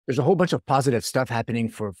there's a whole bunch of positive stuff happening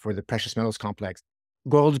for the precious metals complex.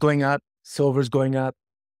 Gold's going up, silver's going up.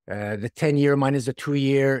 The 10-year minus the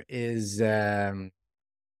 2-year is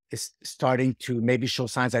starting to maybe show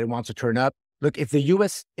signs that it wants to turn up. Look, if the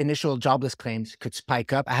U.S. initial jobless claims could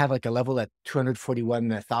spike up, I have like a level at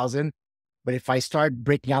 241,000. But if I start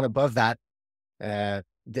breaking out above that, uh,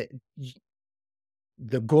 the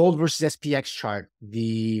the gold versus SPX chart,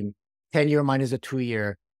 the 10-year minus the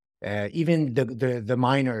 2-year, even the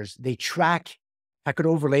miners, they track. I could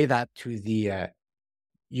overlay that to the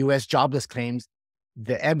U.S. jobless claims,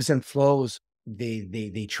 the ebbs and flows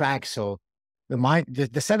they track. So the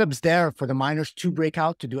setup's there for the miners to break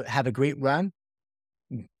out to have a great run,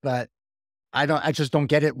 but I just don't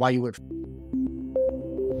get it why you would.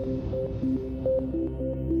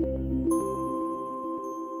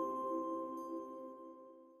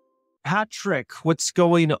 Patrick, what's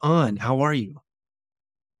going on? How are you?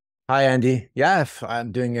 Hi, Andy. Yeah,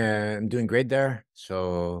 I'm doing great there.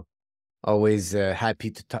 So always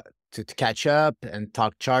happy to catch up and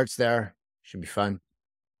talk charts there. Should be fun.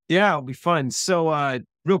 Yeah, it'll be fun. So,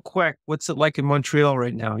 real quick, what's it like in Montreal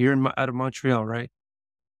right now? You're out of Montreal, right?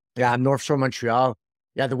 Yeah, I'm North Shore Montreal.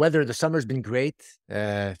 Yeah, the summer's been great.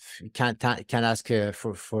 You can't ask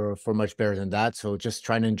for much better than that. So just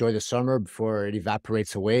trying to enjoy the summer before it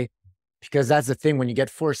evaporates away, because that's the thing. When you get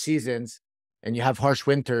 4 seasons and you have harsh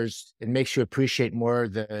winters, it makes you appreciate more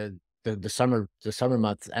the summer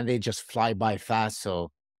months, and they just fly by fast. So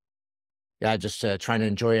yeah, just trying to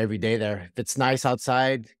enjoy every day there. If it's nice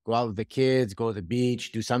outside, go out with the kids, go to the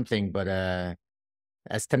beach, do something. But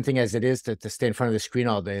as tempting as it is to stay in front of the screen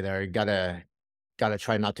all day there, you gotta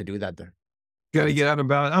try not to do that there. Got to get out and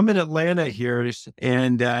about. I'm in Atlanta here,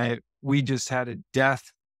 and we just had a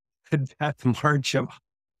death march of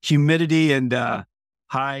humidity and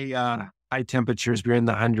high temperatures. We're in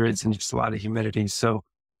the hundreds and just a lot of humidity. So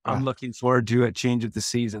I'm Yeah. looking forward to a change of the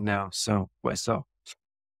season now.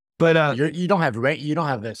 But You don't have rain, you don't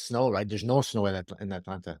have the snow, right? There's no snow in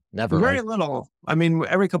Atlanta. Never, very right? little. I mean,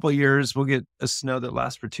 every couple of years we'll get a snow that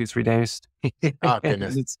lasts for 2, 3 days. Oh And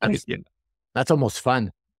goodness. it's That's yeah. that's almost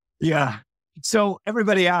fun. Yeah. So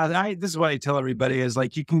everybody, this is what I tell everybody is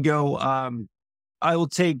like, you can go, I will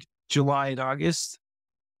take July and August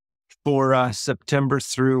for September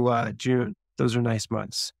through June. Those are nice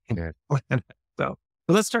months. Yeah. So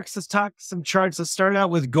let's talk some charts. Let's start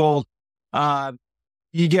out with gold. Uh,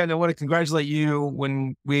 Again, I want to congratulate you.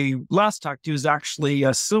 When we last talked to you, is actually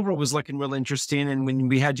silver was looking real interesting. And when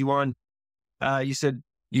we had you on,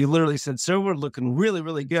 you literally said silver looking really,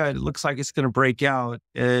 really good. It looks like it's going to break out.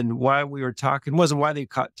 And why we were talking wasn't why they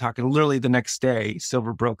caught talking. Literally the next day,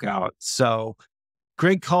 silver broke out. So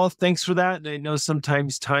great call. Thanks for that. And I know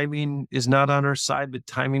sometimes timing is not on our side, but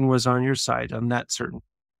timing was on your side on that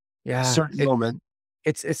Yeah. certain moment.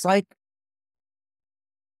 It's like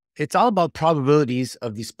it's all about probabilities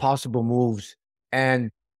of these possible moves.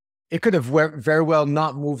 And it could have very well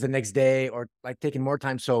not moved the next day, or like taking more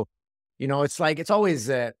time. So, it's like it's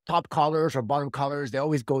always top callers or bottom callers. They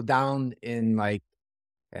always go down in like,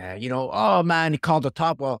 oh man, he called the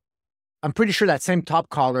top. Well, I'm pretty sure that same top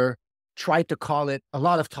caller tried to call it a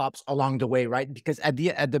lot of tops along the way, right? Because at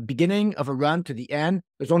the beginning of a run to the end,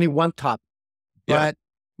 there's only one top. Yeah. But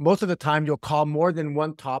most of the time, you'll call more than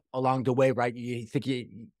one top along the way, right? You think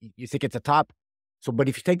it's a top. So, but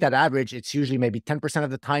if you take that average, it's usually maybe 10% of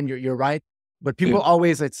the time you're right. But Yeah. people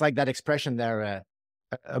always, it's like that expression there,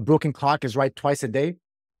 a broken clock is right twice a day.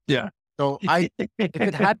 Yeah. So if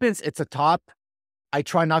it happens, it's a top. I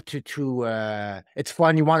try not it's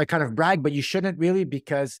fun. You want to kind of brag, but you shouldn't really,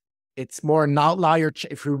 because it's more an outlier.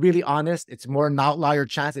 If you're really honest, it's more an outlier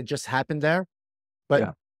chance it just happened there. But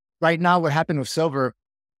Yeah. right now, what happened with silver,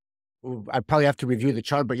 I probably have to review the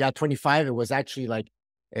chart, but yeah, 25, it was actually like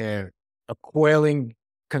a coiling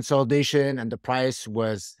consolidation and the price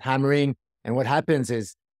was hammering. And what happens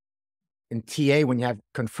is in TA, when you have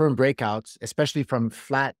confirmed breakouts, especially from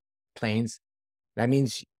flat planes, that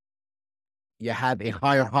means you have a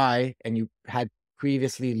higher high and you had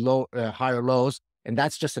previously higher lows, and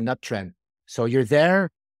that's just an uptrend. So you're there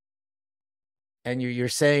and you're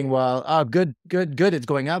saying, well, oh, good, it's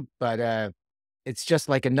going up, but it's just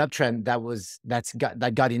like an uptrend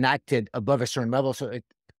that got enacted above a certain level. So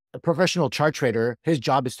a professional chart trader, his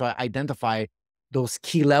job is to identify those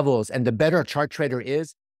key levels. And the better a chart trader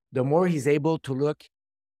is, the more he's able to look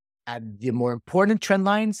at the more important trend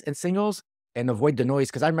lines and signals and avoid the noise.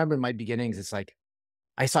 Because I remember in my beginnings, it's like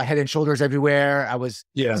I saw head and shoulders everywhere. I was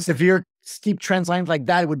severe steep trend lines like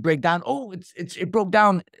that. It would break down. Oh, it broke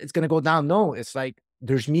down. It's going to go down. No, it's like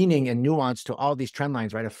there's meaning and nuance to all these trend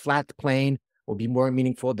lines, right? A flat plane will be more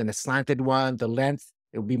meaningful than a slanted one. The length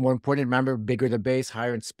It'll be more important. Remember, bigger the base,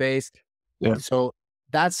 higher in space. Yeah. So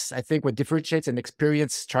that's, I think, what differentiates an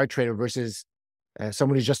experienced chart trader versus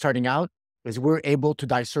someone who's just starting out is we're able to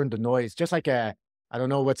discern the noise. Just like I don't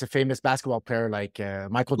know what's a famous basketball player like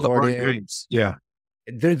Michael LeBron Jordan. James. Yeah.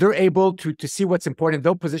 They're able to see what's important.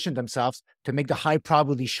 They'll position themselves to make the high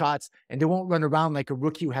probability shots, and they won't run around like a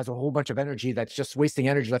rookie who has a whole bunch of energy that's just wasting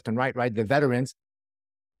energy left and right. Right, the veterans,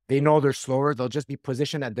 they know they're slower. They'll just be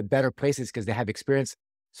positioned at the better places because they have experience.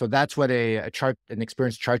 So that's what an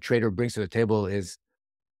experienced chart trader brings to the table is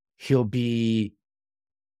he'll be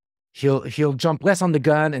he'll jump less on the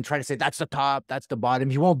gun and try to say that's the top, that's the bottom.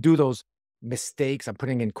 He won't do those mistakes. I'm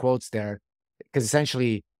putting in quotes there because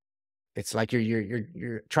essentially it's like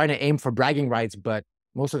you're trying to aim for bragging rights, but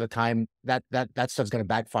most of the time that stuff's gonna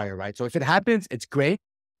backfire, right? So if it happens, it's great.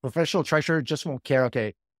 Professional treasurer just won't care.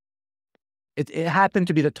 Okay, it happened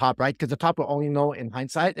to be the top, right? Because the top will only know in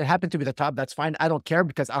hindsight. It happened to be the top. That's fine. I don't care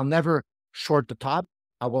because I'll never short the top.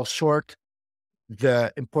 I will short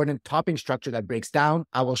the important topping structure that breaks down.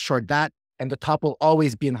 I will short that, and the top will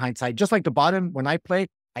always be in hindsight. Just like the bottom, when I play,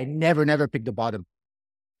 I never pick the bottom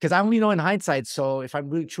because I only know in hindsight. So if I'm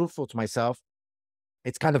really truthful to myself,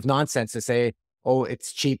 it's kind of nonsense to say, oh,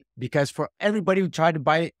 it's cheap. Because for everybody who tried to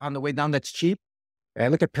buy it on the way down, that's cheap.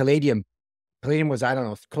 Look at Palladium. Palladium was, I don't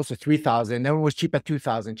know, close to 3,000. Then it was cheap at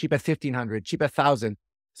 2,000, cheap at 1,500, cheap at 1,000.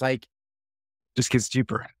 It's like, Just gets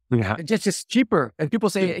cheaper. Yeah. it's just cheaper. And people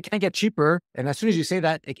say it can't get cheaper. And as soon as you say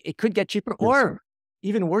that, it could get cheaper or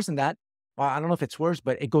even worse than that. Well, I don't know if it's worse,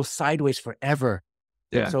 but it goes sideways forever.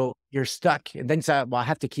 Yeah. So you're stuck. And then you say, well, I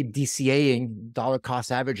have to keep DCAing, dollar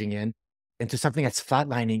cost averaging into something that's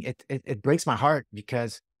flatlining. It breaks my heart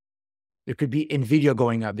because there could be NVIDIA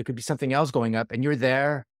going up. There could be something else going up. And you're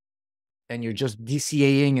there and you're just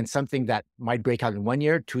DCAing in something that might break out in 1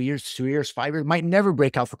 year, 2 years, 2 years, 5 years, might never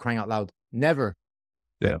break out for crying out loud. Never.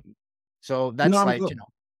 Yeah. So that's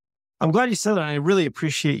I'm glad you said that. I really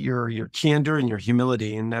appreciate your candor and your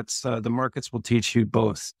humility. And that's the markets will teach you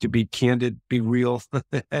both to be candid, be real,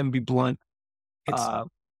 and be blunt,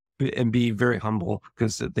 and be very humble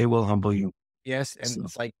because they will humble you. yes. And So,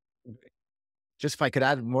 it's like, just if I could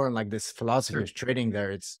add more on like this philosophy of trading there,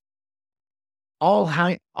 it's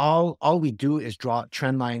all we do is draw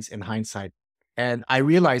trend lines in hindsight. And I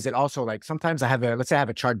realize that also, like sometimes let's say I have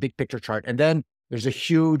a chart, big picture chart, and then there's a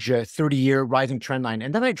huge 30-year rising trend line,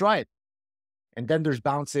 and then I draw it. And then there's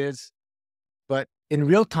bounces. But in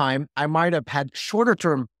real time, I might have had shorter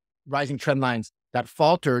term rising trend lines that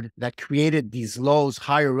faltered, that created these lows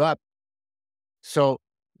higher up. So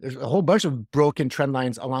there's a whole bunch of broken trend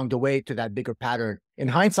lines along the way to that bigger pattern. In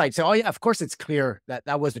hindsight, say, oh yeah, of course it's clear that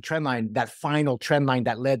that was the trend line, that final trend line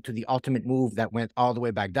that led to the ultimate move that went all the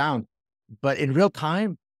way back down. But in real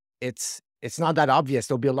time, it's not that obvious.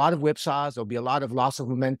 There'll be a lot of whipsaws. There'll be a lot of loss of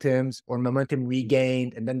momentums or momentum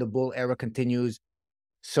regained, and then the bull era continues.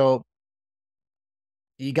 So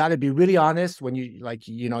you got to be really honest when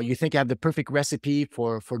you think you have the perfect recipe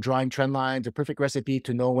for drawing trend lines, a perfect recipe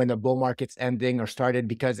to know when the bull market's ending or started,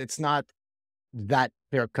 because it's not that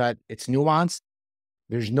clear cut. It's nuanced.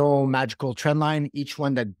 There's no magical trend line. Each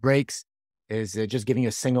one that breaks is just giving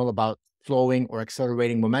a signal about flowing or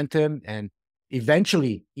accelerating momentum. And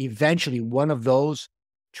eventually, one of those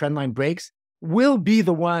trend line breaks will be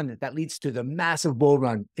the one that leads to the massive bull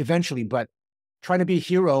run eventually. But trying to be a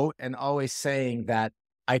hero and always saying that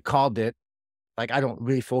I called it, like, I don't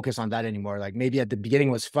really focus on that anymore. Like maybe at the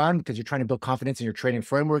beginning was fun because you're trying to build confidence in your trading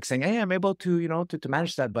framework, saying, hey, I'm able to, to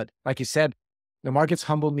manage that. But like you said, the market's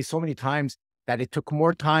humbled me so many times that it took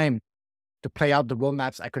more time to play out the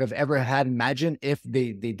roadmaps I could have ever had imagined if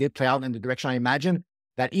they did play out in the direction I imagined,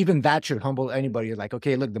 that even that should humble anybody. Like,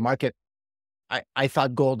 okay, look, the market, I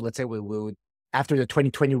thought gold, let's say we would, after the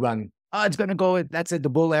 2020 run, oh, it's going to go, that's it, the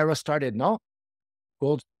bull era started. No,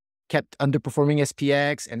 gold kept underperforming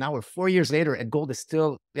SPX, and now we're 4 years later and gold is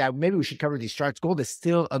still, maybe we should cover these charts. Gold is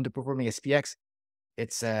still underperforming SPX.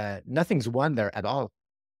 It's nothing's won there at all.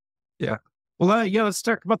 yeah. Well, let's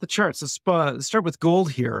talk about the charts. Let's start with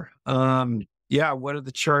gold here. What are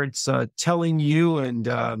the charts telling you?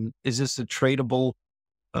 And is this a tradable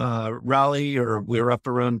rally, or we're up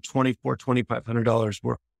around $2,400-$2,500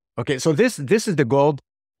 more? Okay, so this is the gold.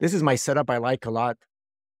 This is my setup I like a lot.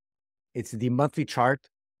 It's the monthly chart,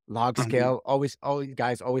 log scale. Always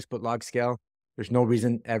put log scale. There's no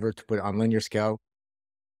reason ever to put it on linear scale.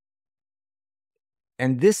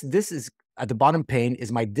 And this is at the bottom pane is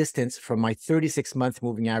my distance from my 36-month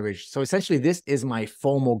moving average. So essentially, this is my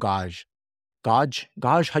FOMO gauge. Gauge?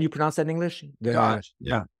 How do you pronounce that in English? Gauge,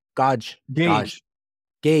 yeah. Gauge. Gauge.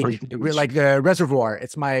 Like the reservoir.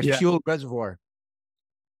 It's my fuel reservoir.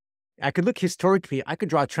 I could look historically, I could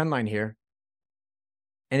draw a trend line here,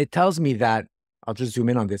 and it tells me that, I'll just zoom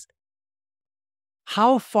in on this.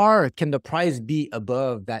 How far can the price be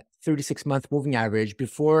above that 36-month moving average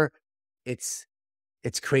before it's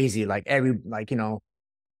crazy? Like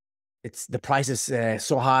it's the price is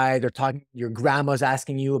so high. They're talking. Your grandma's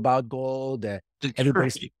asking you about gold.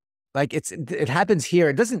 Everybody's like, it happens here.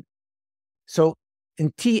 It doesn't. So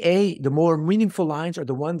in TA, the more meaningful lines are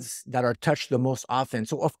the ones that are touched the most often.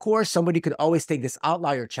 So of course, somebody could always take this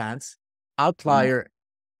outlier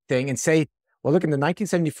thing, and say, well, look, in the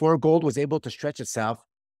 1974, gold was able to stretch itself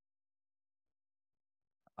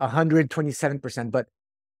 127%. But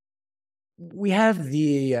we have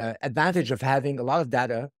the advantage of having a lot of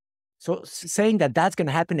data. So saying that that's going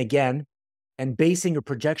to happen again and basing your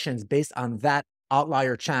projections based on that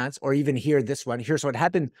outlier chance, or even here, this one here. So it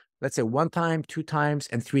happened, let's say 1 time, 2 times,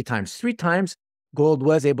 and 3 times. 3 times, gold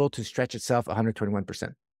was able to stretch itself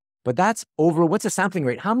 121%. But that's over, what's the sampling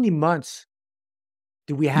rate? How many months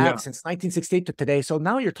do we have since 1968 to today? So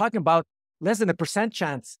now you're talking about less than 1%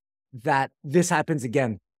 chance that this happens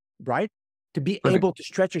again, right? To be able to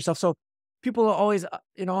stretch yourself. So people are always,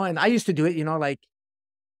 and I used to do it, like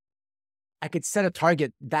I could set a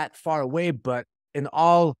target that far away, but in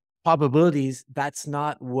all probabilities, that's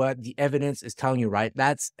not what the evidence is telling you, right?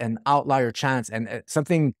 That's an outlier chance. And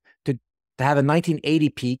something to have a 1980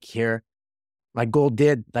 peak here, like gold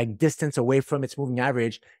did, like distance away from its moving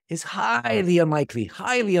average, is highly unlikely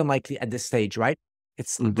at this stage, right?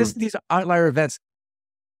 These are outlier events.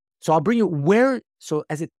 So I'll bring you so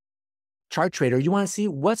as a chart trader, you want to see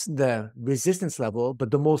what's the resistance level,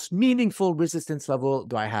 but the most meaningful resistance level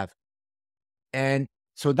do I have? And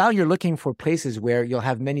so now you're looking for places where you'll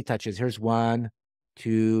have many touches. Here's 1,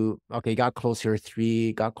 2, okay, got close here,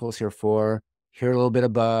 3, got close here, 4, here a little bit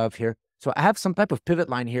above here. So I have some type of pivot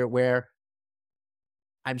line here where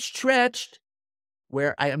I'm stretched,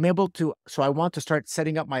 where I am able to, so I want to start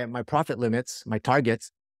setting up my profit limits, my targets,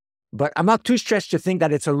 but I'm not too stretched to think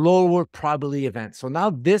that it's a lower probability event. So now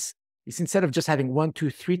this is, instead of just having 1, 2,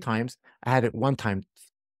 3 times, I have it 1 time,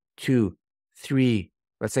 2, 3,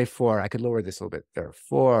 let's say 4. I could lower this a little bit there.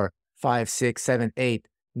 4, 5, 6, 7, 8,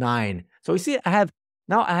 9. So you see, I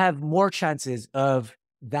have more chances of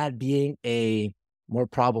that being a more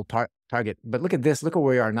probable target. But look at this. Look at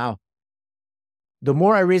where we are now. The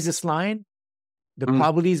more I raise this line, the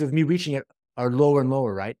probabilities of me reaching it are lower and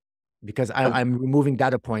lower, right? Because I'm removing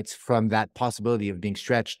data points from that possibility of being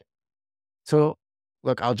stretched. So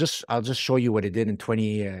look, I'll just show you what it did in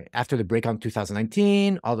after the breakout in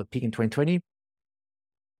 2019, all the peak in 2020.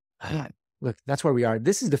 Look, that's where we are.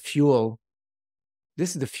 This is the fuel.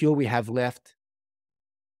 This is the fuel we have left.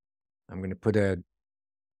 I'm going to put a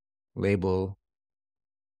label.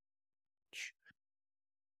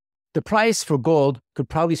 The price for gold could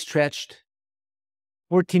probably stretched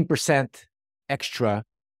 14% extra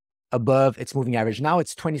above its moving average. Now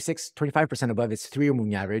it's 25% above its 3-year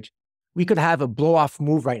moving average. We could have a blow-off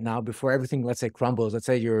move right now before everything, let's say, crumbles. Let's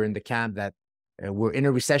say you're in the camp that we're in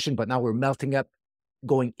a recession, but now we're melting up,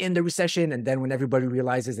 going in the recession. And then when everybody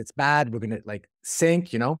realizes it's bad, we're going to like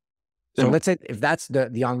sink, So let's say if that's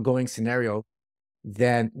the ongoing scenario,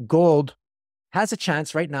 then gold has a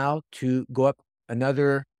chance right now to go up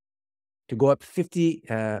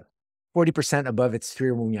 40% above its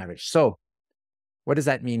 3-year moving average. So what does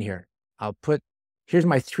that mean here? Here's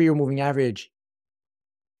my 3-year moving average.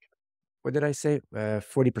 What did I say?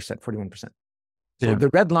 40%, 41%. So the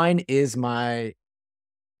red line is my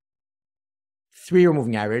 3-year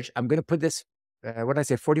moving average. I'm going to put this, what did I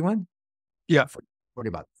say? 41? Yeah.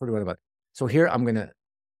 41 about. So here I'm going to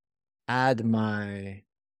add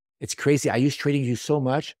it's crazy. I use TradingView so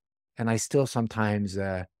much, and I still sometimes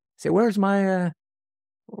say, where are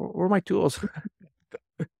my tools?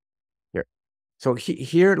 Here. So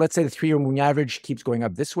here, let's say the 3-year moving average keeps going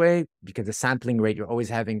up this way because the sampling rate, you're always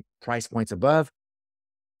having price points above.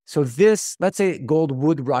 So this, let's say gold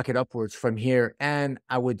would rocket upwards from here, and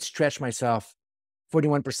I would stretch myself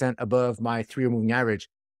 41% above my 3-year moving average.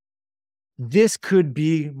 This could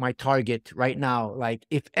be my target right now. Like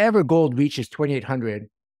if ever gold reaches 2,800,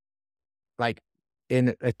 like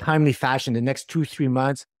in a timely fashion, the next 2-3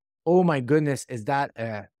 months, oh my goodness,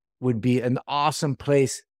 would be an awesome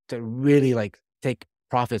place to really like take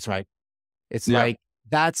profits, right? It's like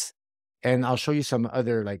and I'll show you some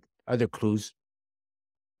other clues.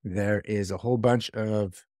 There is a whole bunch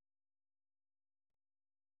of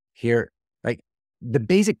here, like the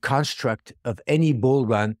basic construct of any bull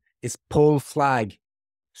run is pull flag.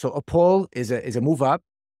 So a pull is a move up,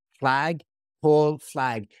 flag, pull,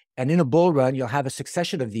 flag. And in a bull run, you'll have a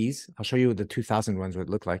succession of these. I'll show you what the 2000 ones would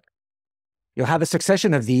look like. You'll have a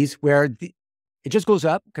succession of these where it just goes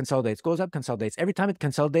up, consolidates, goes up, consolidates. Every time it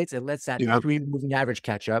consolidates, it lets that 3 moving average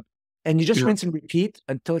catch up. And you just rinse and repeat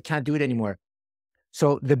until it can't do it anymore.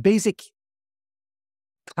 So the basic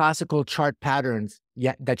classical chart patterns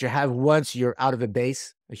that you have once you're out of a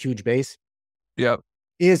base, a huge base,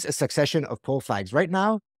 is a succession of pull flags. Right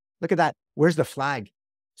now, look at that. Where's the flag?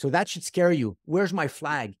 So that should scare you. Where's my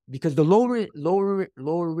flag? Because the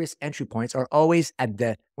lower risk entry points are always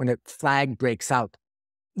at when a flag breaks out.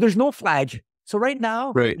 There's no flag. So right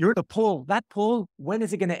now, you're in a pull. That pull, when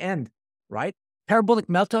is it going to end? Right? Parabolic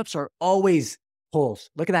melt-ups are always pulls.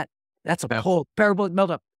 Look at that. That's a pull. Parabolic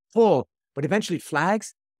melt-up, pull. But eventually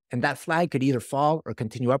flags, and that flag could either fall or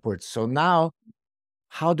continue upwards. So now,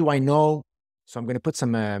 how do I know? So I'm going to put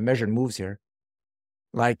some measured moves here.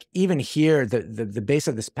 Like even here, the base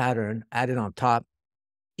of this pattern added on top,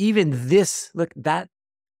 even this, look, that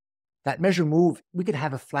measure move, we could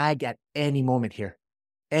have a flag at any moment here.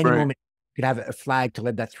 Any moment, you could have a flag to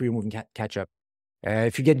let that 3 moving catch up.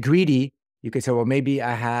 If you get greedy, you could say, well, maybe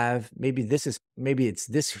it's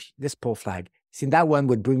this pull flag. See, that one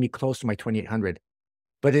would bring me close to my 2,800.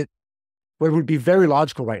 But what would be very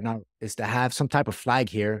logical right now is to have some type of flag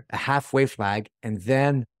here, a halfway flag, and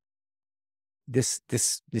then this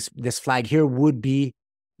flag here would be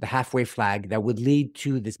the halfway flag that would lead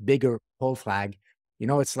to this bigger pull flag. You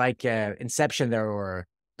know, it's like Inception there, or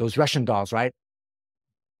those Russian dolls, right?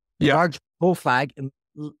 The large pull flag in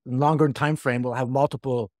longer time frame will have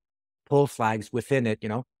multiple pull flags within it, you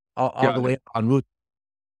know, all the way en route.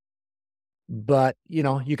 But, you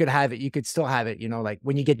know, you could still have it, you know, like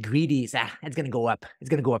when you get greedy, it's going to go up. It's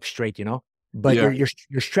going to go up straight, you know, but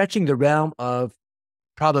you're stretching the realm of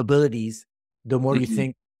probabilities. The more you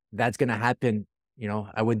think that's going to happen, you know,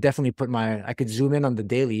 I would definitely I could zoom in on the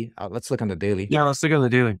daily. Let's look on the daily. Yeah, let's look on the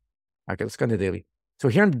daily. Okay, let's go on the daily. So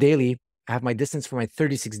here on the daily, I have my distance for my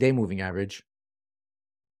 36-day moving average.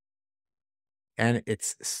 And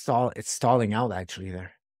it's stalling out actually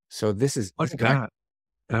there. So this is, look at that.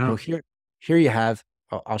 So here you have,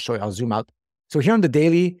 I'll show you, I'll zoom out. So here on the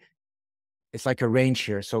daily, it's like a range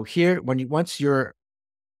here. So here, once you're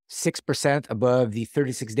 6% above the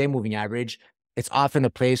 36-day moving average, it's often a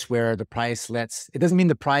place where the price it doesn't mean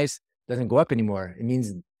the price doesn't go up anymore. It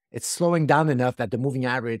means it's slowing down enough that the moving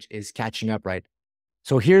average is catching up, right?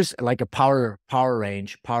 So here's like a power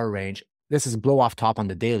range. This is blow off top on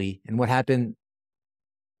the daily. And what happened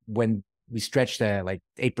when we stretched like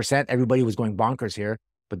 8%, everybody was going bonkers here,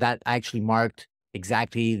 but that actually marked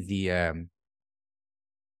exactly the, I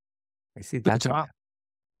see that's top.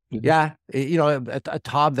 Yeah, you know,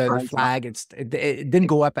 atop the flag, it didn't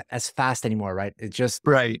go up as fast anymore, right? It just,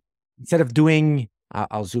 instead of doing,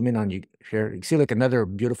 I'll zoom in on you here. You can see like another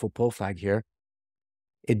beautiful pull flag here.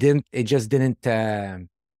 It just didn't, you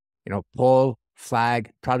know, pull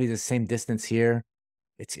flag, probably the same distance here.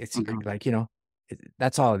 It's like, you know,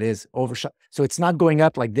 that's all it is, overshot. So it's not going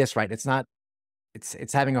up like this, right? It's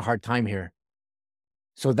having a hard time here.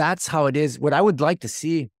 So that's how it is. What I would like to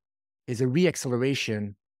see is a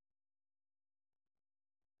reacceleration.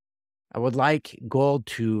 I would like gold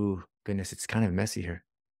to, goodness, it's kind of messy here.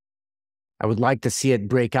 I would like to see it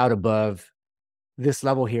break out above this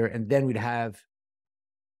level here, and then we'd have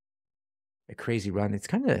a crazy run. It's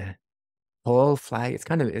kind of pull flag.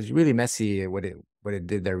 It's really messy what it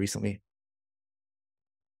did there recently.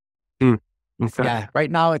 Yeah,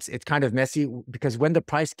 right now it's kind of messy because when the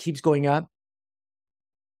price keeps going up,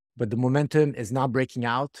 but the momentum is not breaking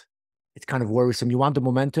out, it's kind of worrisome. You want the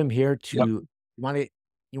momentum here to,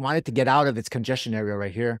 you want it to get out of its congestion area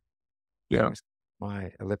right here.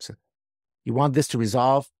 My ellipse. You want this to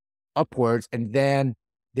resolve upwards, and then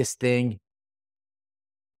this thing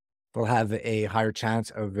will have a higher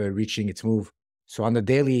chance of reaching its move. So on the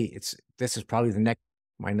daily, this is probably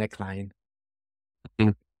my neckline.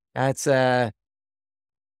 It's kind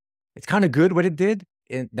of good what it did,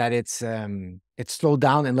 in that it slowed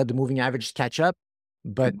down and let the moving average catch up.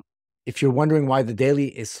 But if you're wondering why the daily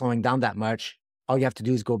is slowing down that much, all you have to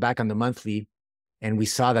do is go back on the monthly, and we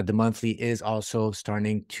saw that the monthly is also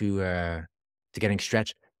starting to getting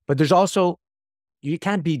stretched. But there's also, you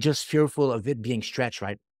can't be just fearful of it being stretched,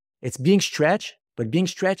 right? It's being stretched, but being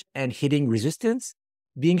stretched and hitting resistance,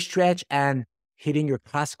 being stretched and hitting your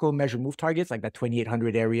classical measure move targets, like that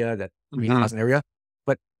 2,800 area, that 3,000 area.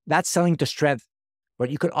 But that's selling to strength. But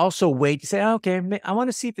you could also wait. You say, oh, okay, I want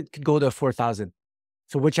to see if it could go to 4,000.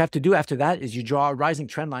 So what you have to do after that is you draw a rising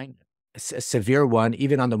trend line, a severe one,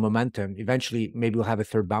 even on the momentum. Eventually, maybe we'll have a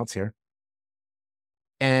third bounce here.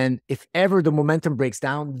 And if ever the momentum breaks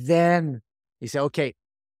down, then you say, okay,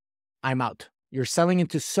 I'm out. you're selling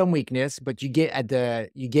into some weakness, but you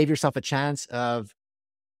gave yourself a chance of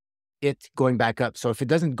it going back up. So if it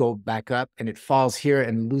doesn't go back up and it falls here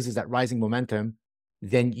and loses that rising momentum,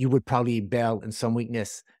 then you would probably bail in some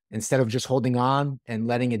weakness instead of just holding on and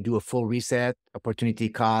letting it do a full reset, opportunity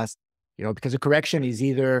cost, because a correction is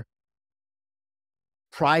either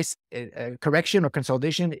price correction or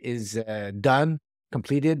consolidation is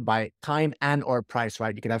completed by time and or price,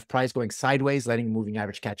 right? You could have price going sideways, letting moving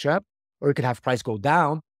average catch up, or you could have price go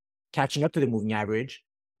down, catching up to the moving average.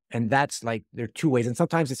 And that's like, there are two ways. And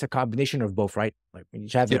sometimes it's a combination of both, right? Like when you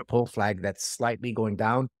have a pull flag that's slightly going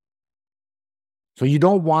down. So you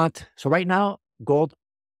don't want, so right now, gold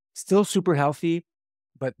still super healthy,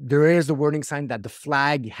 but there is a warning sign that the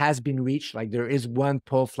flag has been reached. Like there is one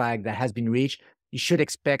pull flag that has been reached. You should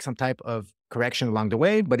expect some type of correction along the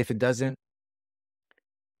way, but if it doesn't,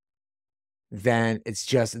 then it's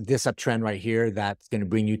just this uptrend right here that's going to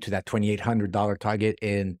bring you to that $2,800 target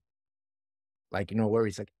in, like,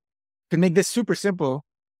 worries. Like, to make this super simple,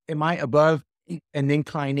 am I above an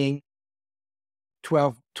inclining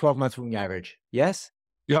 12 month moving average? Yes.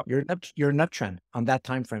 Yep. You're an uptrend on that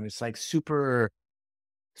time frame. It's like super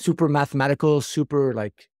mathematical, super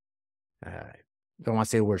like, I don't want to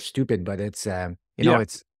say the word stupid, but it's,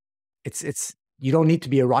 it's, you don't need to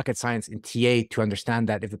be a rocket science in TA to understand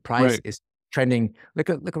that if the price is trending, look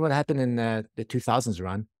at what happened in the 2000s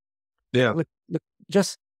run. Yeah. Look,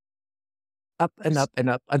 just up and up and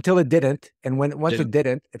up until it didn't. And once it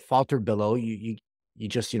didn't, it faltered below. You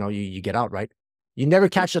just, you get out, right? You never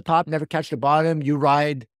catch the top, never catch the bottom. You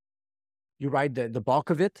ride the bulk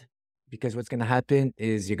of it, because what's going to happen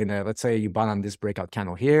is you're going to, let's say you bought on this breakout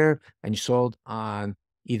candle here and you sold on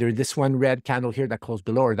either this one red candle here that closed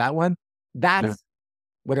below or that one. That's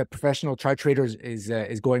what a professional chart trader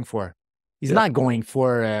is going for. He's not going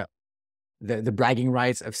for the bragging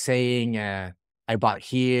rights of saying, I bought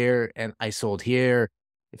here and I sold here.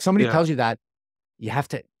 If somebody tells you that, you have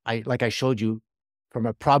to, like I showed you, from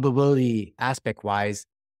a probability aspect wise,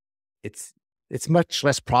 it's much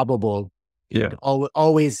less probable.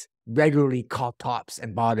 Always regularly call tops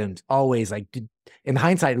and bottoms. Always, like, in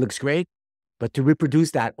hindsight, it looks great, but to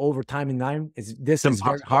reproduce that over time in time is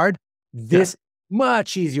very hard. This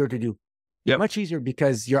much easier to do. Much easier,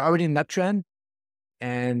 because you're already in an uptrend,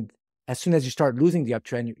 and as soon as you start losing the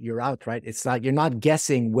uptrend, you're out, right? It's like you're not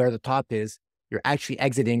guessing where the top is. You're actually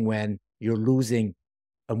exiting when you're losing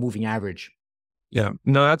a moving average. Yeah,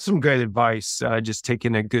 no, that's some great advice. Just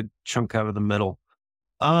taking a good chunk out of the middle.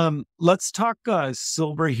 Let's talk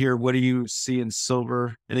silver here. What do you see in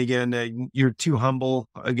silver? And again, you're too humble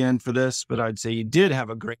again for this, but I'd say you did have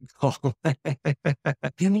a great call.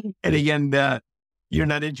 And again, you're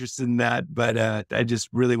not interested in that, but I just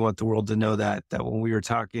really want the world to know that when we were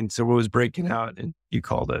talking, silver was breaking out and you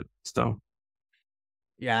called it. So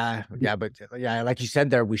but like you said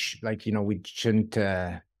there, we shouldn't.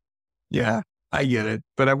 Yeah, I get it,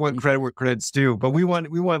 but I want credit where credit's due. But we want.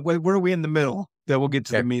 Where are we in the middle? That we'll get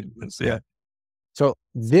to the meat of this. Yeah. So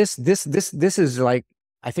this is like,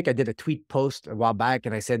 I think I did a tweet post a while back,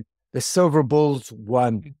 and I said the silver bulls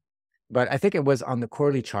won, but I think it was on the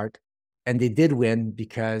quarterly chart, and they did win,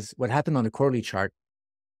 because what happened on the quarterly chart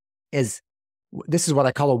is, this is what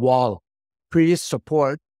I call a wall. Previous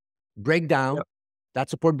support breakdown, that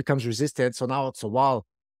support becomes resistance, so now it's a wall.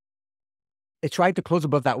 It tried to close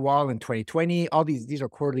above that wall in 2020. All these are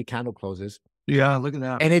quarterly candle closes. Yeah, look at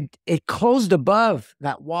that. And it closed above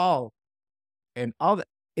that wall, and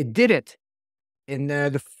it did it in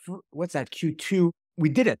what's that, Q2? We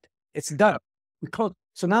did it. It's done. We closed.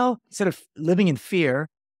 So now, instead of living in fear,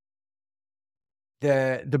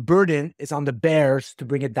 the burden is on the bears to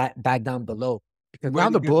bring it back down below. Because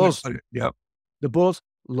now the bulls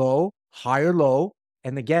low, higher low,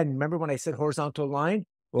 and again, remember when I said horizontal line?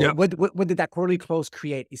 Well, what did that quarterly close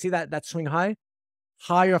create? You see that swing high?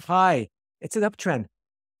 Higher high. It's an uptrend.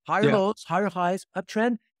 Higher lows, higher highs,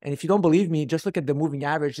 uptrend. And if you don't believe me, just look at the moving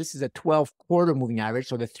average. This is a 12-quarter moving average.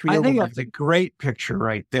 So the three. I think that's a great picture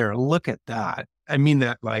right there. Look at that. I mean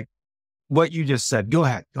that, like what you just said. Go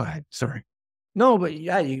ahead. Sorry. No, but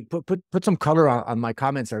yeah, you put some color on my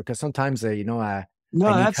comments there, because sometimes no,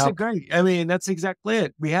 that's great. I mean, that's exactly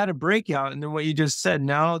it. We had a breakout, and then what you just said.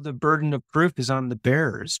 Now the burden of proof is on the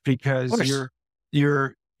bears, because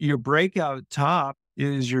your breakout top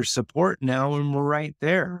is your support now, and we're right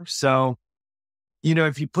there. So,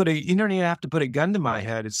 if you you don't even have to put a gun to my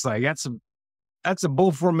head. It's like that's a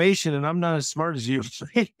bull formation, and I'm not as smart as you.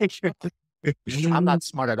 I'm not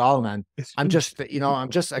smart at all, man. I'm just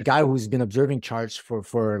a guy who's been observing charts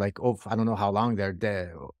for like, I don't know how long,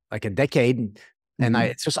 like a decade. And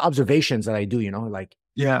it's just observations that I do, like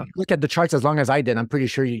Yeah. Look at the charts as long as I did. I'm pretty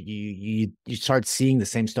sure you start seeing the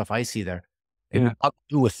same stuff I see there. It Yeah. got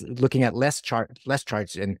to do with looking at less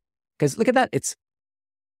charts, and because look at that, it's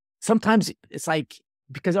sometimes it's like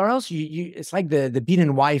because or else you it's like the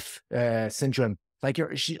beaten wife syndrome. Like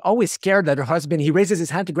she's always scared that her husband, he raises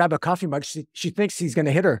his hand to grab a coffee mug. She thinks he's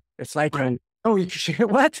gonna hit her. It's like, Right. oh,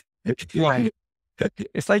 what? Yeah.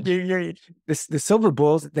 It's like you're the silver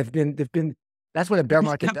bulls. They've been. That's what a bear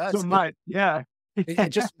market So does. much. Yeah. It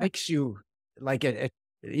just makes you like it.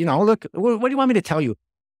 Look. What do you want me to tell you?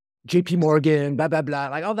 J.P. Morgan, blah blah blah,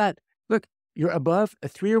 like all that. Look, you're above a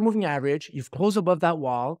 3-year moving average. You've closed above that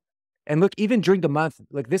wall, and look, even during the month,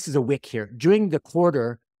 like this is a wick here. During the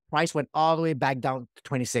quarter, price went all the way back down to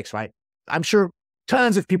 26. Right? I'm sure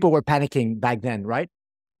tons of people were panicking back then. Right?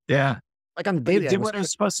 Yeah. Like on the But it daily, did what it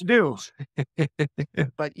was supposed to do.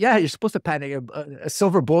 but yeah, you're supposed to panic. A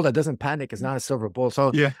silver bull that doesn't panic is not a silver bull.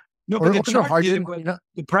 So, Yeah. No, but or, the or the chart did hardened, what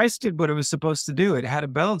the price did what it was supposed to do. It had a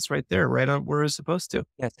balance right there, right on where it was supposed to.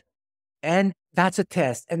 yes. And that's a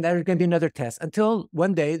test. And there's going to be another test until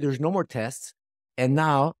one day there's no more tests. And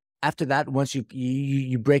now after that, once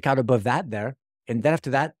you break out above that there, and then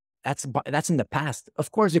after that, that's in the past.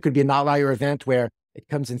 Of course, there could be an outlier event where it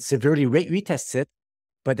comes and severely retests it.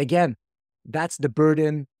 But again, that's the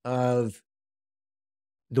burden of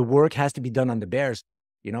the work has to be done on the bears.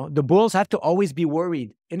 The bulls have to always be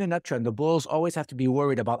worried in an uptrend. The bulls always have to be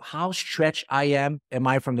worried about how stretched am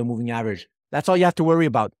I from the moving average. That's all you have to worry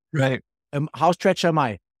about. Right. How stretched am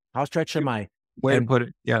I? How stretched am I? Way to And put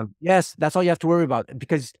it. Yeah. yes, that's all you have to worry about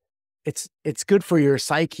because it's good for your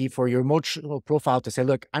psyche, for your emotional profile to say,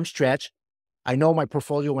 look, I'm stretched. I know my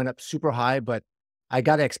portfolio went up super high, but I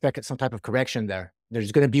got to expect some type of correction there.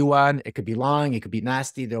 There's going to be one. It could be long. It could be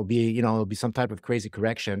nasty. There'll be some type of crazy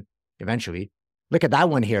correction eventually. Look at that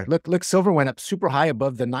one here. Look, silver went up super high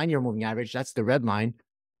above the 9-year moving average. That's the red line.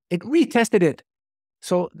 It retested it.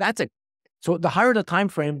 So so the higher the time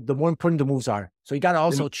frame, the more important the moves are. So you got to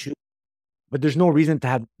also choose, but there's no reason to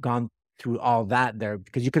have gone through all that there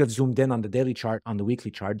because you could have zoomed in on the daily chart, on the weekly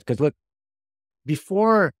chart. Because look,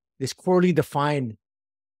 before this poorly defined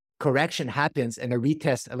correction happens and a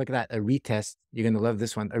retest, look at that, a retest. You're going to love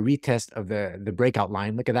this one, a retest of the breakout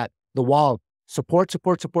line. Look at that, the wall, support,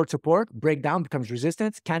 breakdown becomes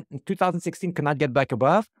resistance. In 2016 cannot get back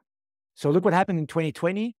above. So look what happened in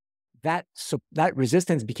 2020. That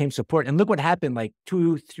resistance became support. And look what happened like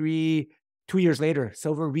 2 years later,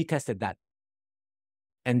 silver retested that.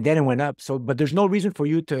 And then it went up. So, but there's no reason for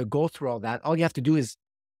you to go through all that. All you have to do is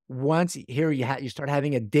once here you start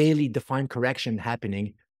having a daily defined correction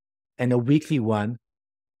happening and a weekly one,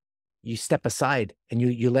 you step aside and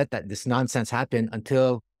you let this nonsense happen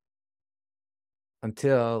until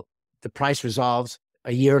the price resolves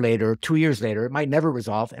a year later, 2 years later. It might never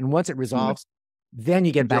resolve. And once it resolves, then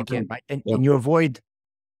you get back in, right? And you avoid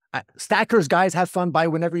stackers, guys, have fun, buy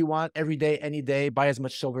whenever you want, every day, any day, buy as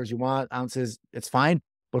much silver as you want, ounces, it's fine.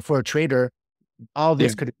 But for a trader, all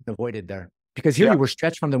this could have been avoided there because here you were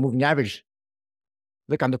stretched from the moving average.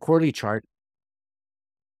 Look on the quarterly chart.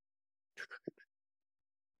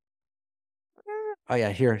 Oh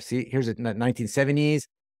yeah, here, see, here's a 1970s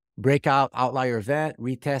breakout, outlier event,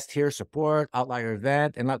 retest here, support, outlier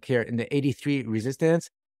event, and look here in the 83 resistance,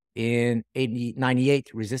 in 98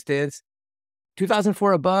 resistance,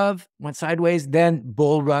 2004 above, went sideways, then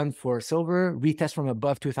bull run for silver, retest from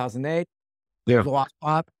above 2008, go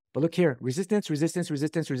up. But look here, resistance.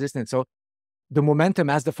 So the momentum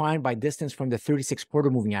as defined by distance from the 36 quarter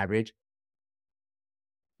moving average,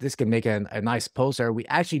 this can make a nice poster. We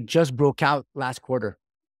actually just broke out last quarter.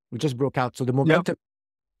 We just broke out. So the momentum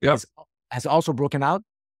has also broken out.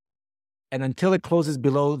 And until it closes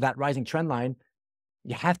below that rising trend line,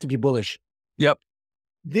 you have to be bullish. Yep.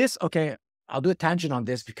 Okay, I'll do a tangent on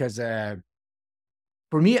this because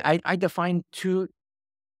for me, I define two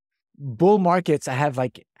bull markets. I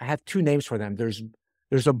have two names for them.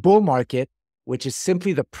 There's a bull market, which is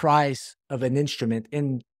simply the price of an instrument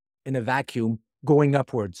in a vacuum going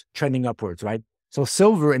upwards, trending upwards, right? So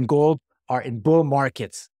silver and gold are in bull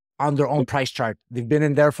markets on their own price chart. They've been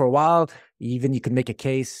in there for a while. Even you can make a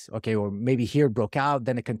case, okay, or maybe here broke out,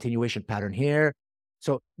 then a continuation pattern here.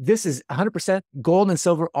 So this is 100% gold and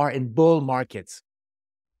silver are in bull markets.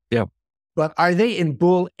 Yeah. But are they in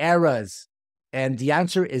bull eras? And the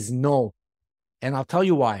answer is no. And I'll tell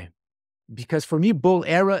you why. Because for me, bull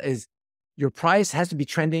era is your price has to be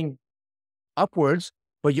trending upwards,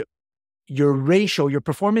 but your ratio, your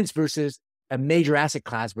performance versus a major asset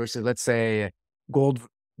class versus, let's say, gold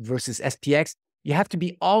versus SPX, you have to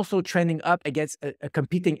be also trending up against a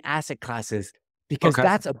competing asset classes because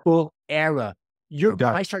that's a bull era. Your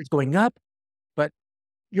price chart is going up, but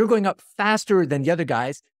you're going up faster than the other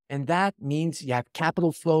guys. And that means you have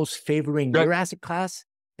capital flows favoring Yep. your asset class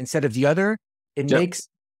instead of the other. It Yep. makes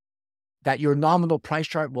that your nominal price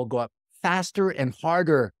chart will go up faster and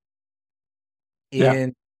harder Yeah.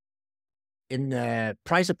 in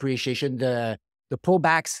price appreciation. The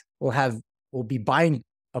pullbacks will be buying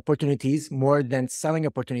opportunities more than selling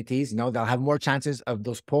opportunities. They'll have more chances of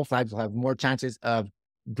those pull flags. Will have more chances of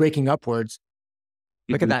breaking upwards.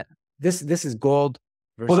 Look at Mhm. that. This is gold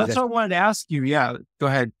Well, versus that's what I wanted to ask you. Yeah. Go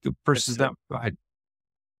ahead. Versus that. Go ahead.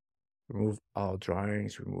 remove all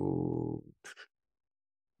drawings. Remove.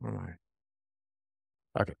 Where am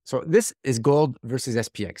I? Okay, so this is gold versus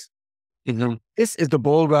SPX. Mhm. This is the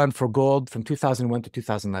bull run for gold from 2001 to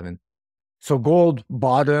 2011. So gold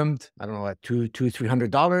bottomed, I don't know, at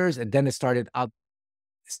 $300, and then it started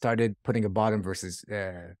putting a bottom versus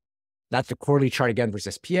that's the quarterly chart again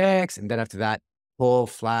versus SPX, and then after that, pull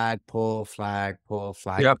flag, pull flag, pull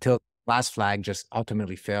flag, Yep. until last flag just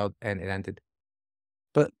ultimately failed and it ended.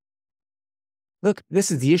 But look,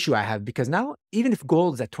 this is the issue I have, because now even if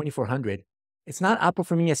gold is at 2,400, it's not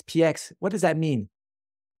outperforming SPX. What does that mean?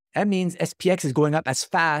 That means SPX is going up as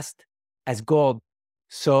fast as gold.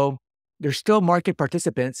 So there's still market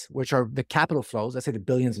participants, which are the capital flows, let's say the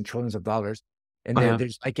billions and trillions of dollars. And Uh-huh.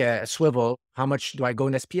 there's like a swivel. How much do I go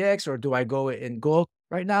in SPX or do I go in gold?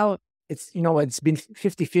 Right now, it's been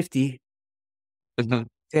 50-50 Mhm.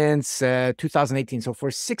 since 2018. So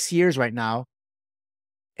for 6 years right now,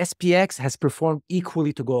 SPX has performed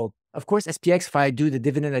equally to gold. Of course, SPX, if I do the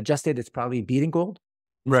dividend adjusted, it's probably beating gold.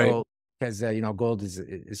 Right. So because gold is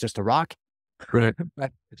just a rock. Right.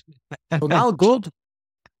 But so now gold,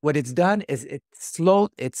 what it's done is it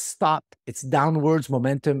stopped its downwards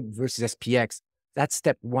momentum versus SPX. That's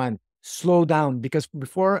step one. Slow down, because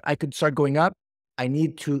before I could start going up, I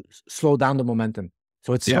need to slow down the momentum.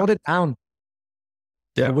 So it Yeah. slowed it down.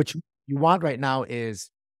 Yeah. But what you want right now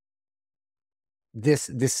is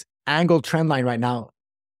this angled trend line right now.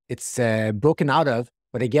 It's broken out of,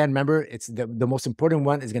 but again, remember, it's the most important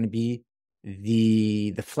one is going to be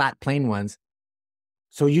the flat plane ones.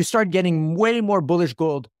 So you start getting way more bullish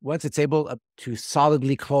gold once it's able to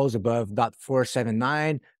solidly close above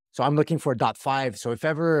 0.479. So I'm looking for 0.5. So if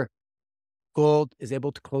ever gold is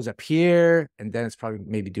able to close up here, and then it's probably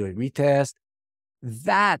maybe do a retest,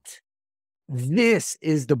 this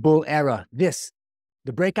is the bull era.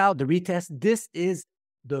 The breakout, the retest, this is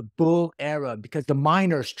the bull era, because the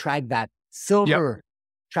miners track that. Yep. Silver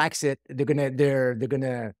tracks it. They're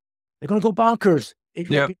gonna go bonkers. If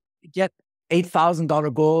you Yep. could get $8,000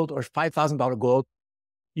 gold or $5,000 gold,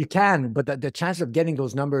 you can, but the chance of getting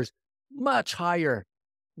those numbers much higher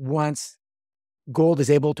once gold is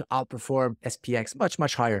able to outperform SPX,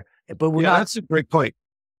 much higher. But we're Yeah. not. That's a great point.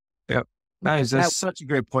 Yep. That's Now, such a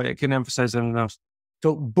great point. I can emphasize that enough.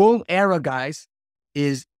 so bull era, guys,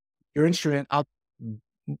 is your instrument out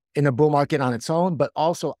in a bull market on its own, but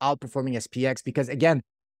also outperforming SPX. Because again,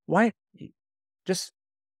 why just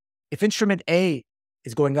if instrument A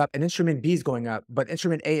is going up and instrument B is going up, but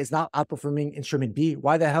instrument A is not outperforming instrument B,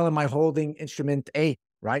 why the hell am I holding instrument A?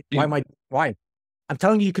 Right? You- Why? I'm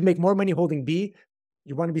telling you, you can make more money holding B.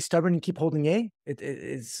 You want to be stubborn and keep holding A?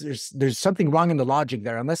 There's something wrong in the logic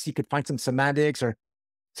there, unless you could find some semantics or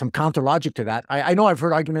some counter logic to that. I know I've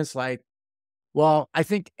heard arguments like, well, I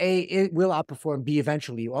think it will outperform B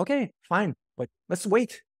eventually. Okay, fine, but let's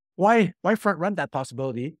wait. Why front run that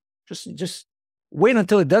possibility? Just wait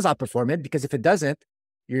until it does outperform it, because if it doesn't,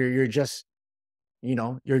 you're just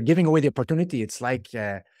you're giving away the opportunity. It's like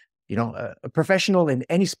a professional in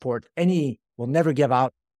any sport, will never give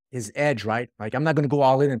out his edge, right? Like, I'm not going to go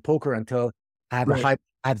all in poker until Right.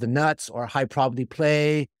 I have the nuts or a high probability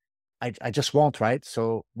play. I just won't, right?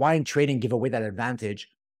 So why in trading give away that advantage?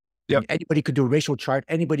 Yep. Anybody could do a ratio chart.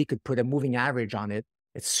 Anybody could put a moving average on it.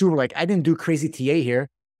 It's super, like, I didn't do crazy TA here.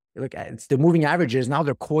 Look, it's the moving averages. Now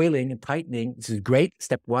they're coiling and tightening. This is great.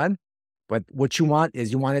 Step one. But what you want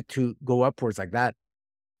is you want it to go upwards like that.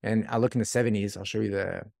 And I look in the 70s. I'll show you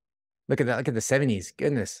look at that. Look at the 70s.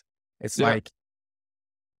 Goodness. It's Yeah. like,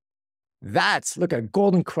 look at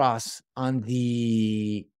golden cross on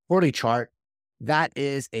the quarterly chart. That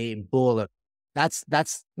is a bull. That's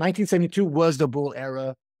 1972 was the bull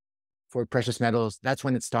era for precious metals. That's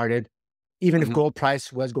when it started. Even if Mhm. gold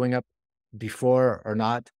price was going up before or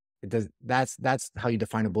not, it does. That's how you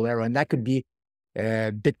define a bull era, and that could be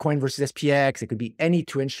Bitcoin versus SPX. It could be any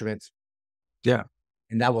two instruments, Yeah.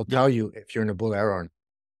 and that will Yeah. tell you if you're in a bull era or not.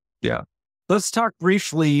 Yeah. Let's talk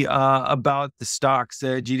briefly about the stocks,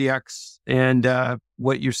 GDX, and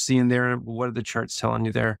what you're seeing there. What are the charts telling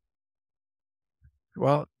you there?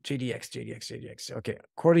 Well, JDX. Okay,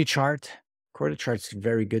 quarterly chart. quarter chart's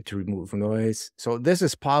very good to remove noise. So this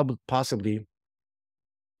is possibly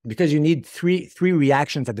because you need three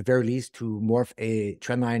reactions at the very least to morph a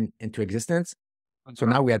trend line into existence. So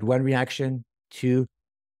now we had one reaction, two.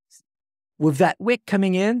 With that wick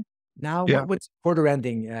coming in, now Yeah. what's quarter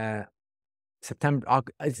ending? September,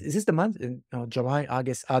 August, is this the month? July,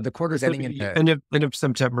 August. The quarter's ending in the End of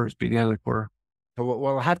September is beginning of the quarter. So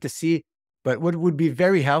we'll have to see. But what would be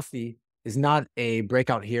very healthy is not a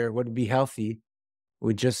breakout here. What would be healthy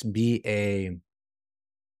would just be a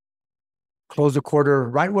close the quarter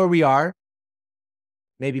right where we are,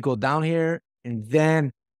 maybe go down here, and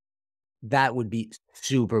then that would be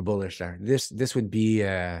super bullish there. This would be,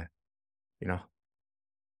 that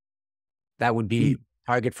would be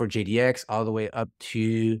target for JDX all the way up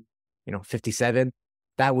to, 57.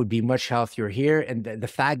 That would be much healthier here. And the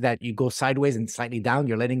fact that you go sideways and slightly down,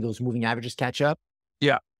 you're letting those moving averages catch up.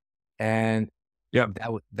 Yeah. And yeah,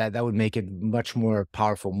 that would make it much more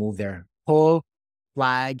powerful move there. Pull,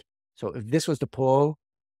 flag. So if this was the pull,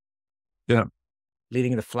 yeah,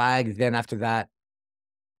 leading the flag, then after that,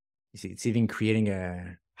 you see, it's even creating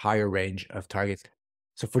a higher range of targets.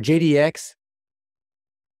 So for JDX,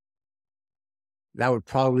 that would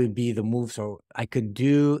probably be the move. So I could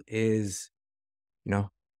do is,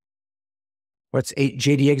 what's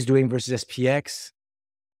JDX doing versus SPX?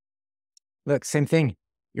 Look, same thing.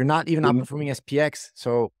 You're not even outperforming SPX.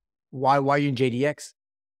 So why are you in JDX?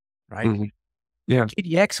 Right? Mm-hmm. Yeah.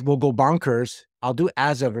 JDX will go bonkers. I'll do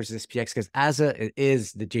ASA versus SPX because ASA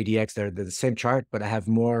is the JDX. They're the same chart, but I have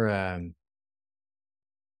more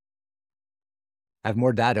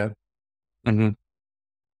data. Mm-hmm.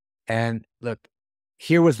 And look,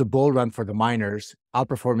 here was the bull run for the miners,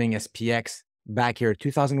 outperforming SPX back here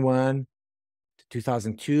 2001 to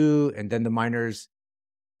 2002. And then the miners,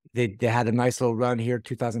 they had a nice little run here,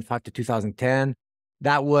 2005 to 2010.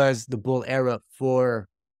 That was the bull era for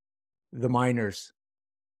the miners.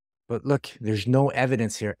 But look, there's no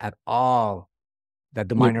evidence here at all that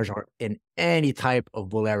the miners are in any type of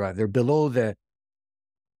bull era. They're below the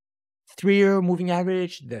 3-year moving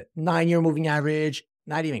average, the 9-year moving average,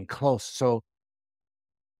 not even close. So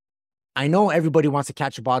I know everybody wants to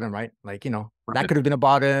catch a bottom, right? Like, that could have been a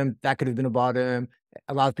bottom. That could have been a bottom.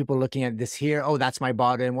 A lot of people looking at this here. Oh, that's my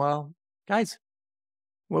bottom. Well, guys,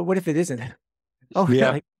 what if it isn't? Oh,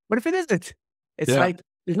 yeah. Like, what if it isn't? It's like,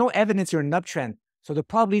 there's no evidence you're in an uptrend. So the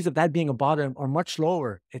probabilities of that being a bottom are much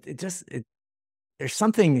lower. There's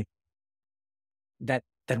something that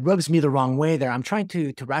rubs me the wrong way there. I'm trying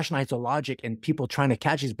to rationalize the logic and people trying to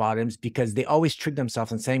catch these bottoms because they always trick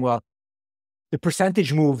themselves and saying, well, the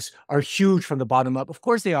percentage moves are huge from the bottom up. Of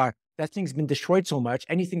course they are. That thing's been destroyed so much.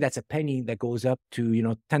 Anything that's a penny that goes up to,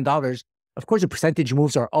 $10, of course the percentage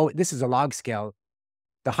moves are, this is a log scale.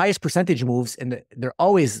 The highest percentage moves, and they're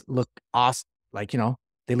always look awesome. Like,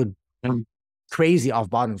 they look crazy off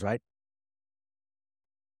bottoms, right?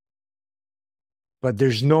 But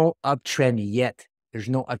there's no uptrend yet. There's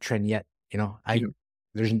no uptrend yet.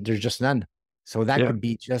 There's just none. So that could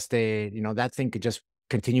be just that thing could just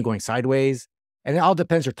continue going sideways. And it all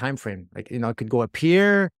depends your time frame. Like, it could go up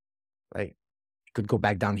here, like it could go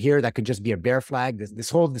back down here. That could just be a bear flag. This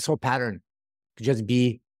whole pattern could just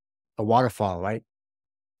be a waterfall, right?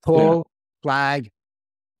 Pull, flag,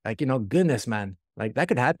 like, goodness, man. Like that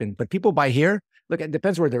could happen. But people buy here. Look, it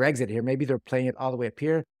depends where their exit here. Maybe they're playing it all the way up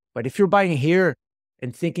here. But if you're buying here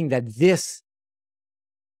and thinking that this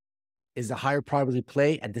is a higher probability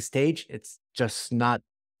play at this stage, it's just not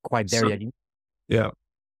quite there yet. Yeah.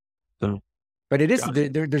 So, but it is,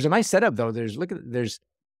 there's a nice setup though. That's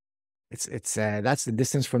the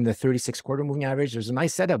distance from the 36 quarter moving average. There's a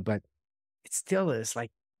nice setup, but it still is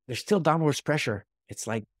like, there's still downwards pressure. It's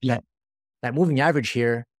like that moving average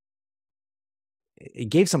here, it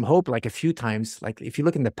gave some hope like a few times. Like if you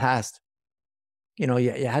look in the past, you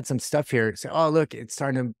had some stuff here. Say, oh, look, it's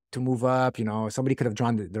starting to move up. Somebody could have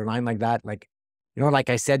drawn their line like that. Like, like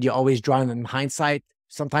I said, you always draw it in hindsight.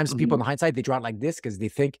 Sometimes people in hindsight, they draw it like this because they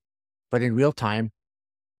think, but in real time,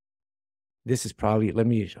 this is probably,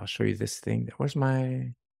 I'll show you this thing. Where's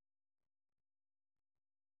I'll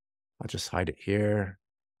just hide it here.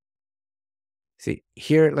 See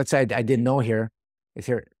here, let's say I didn't know here. It's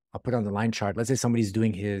here. I'll put it on the line chart. Let's say somebody's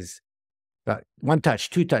doing his 1 touch,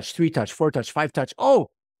 2 touch, 3 touch, 4 touch, 5 touch. Oh,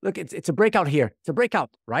 look, it's a breakout here. It's a breakout,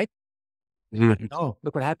 right? No,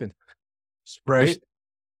 look what happened. Right.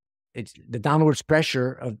 It's the downwards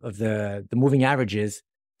pressure of the moving averages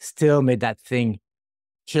still made that thing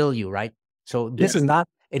kill you, right? So this is not,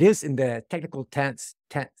 it is in the technical sense,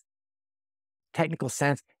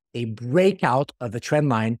 a breakout of the trend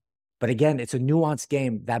line. But again, it's a nuanced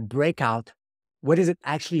game. That breakout, what is it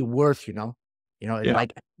actually worth, Yeah.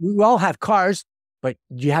 Like we all have cars, but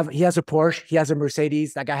he has a Porsche, he has a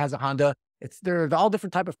Mercedes, that guy has a Honda. They're all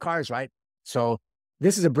different type of cars, right? So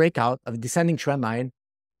this is a breakout of a descending trend line,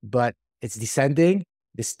 but it's descending.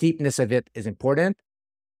 The steepness of it is important.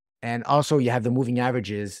 And also you have the moving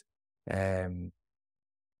averages um,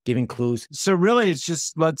 giving clues. So really, it's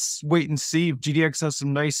just let's wait and see. GDX has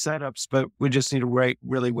some nice setups, but we just need to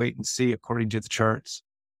really wait and see according to the charts.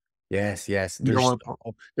 Yes, yes. You don't want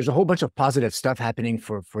to. There's a whole bunch of positive stuff happening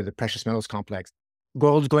for the precious metals complex.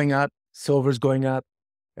 Gold's going up, silver's going up.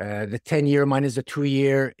 The 10-year minus the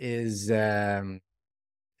 2-year is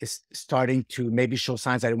starting to maybe show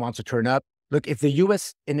signs that it wants to turn up. Look, if the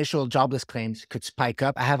U.S. initial jobless claims could spike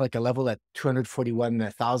up, I have like a level at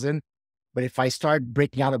 241,000. But if I start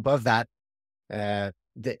breaking out above that, uh,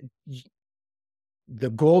 the the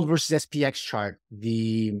gold versus SPX chart,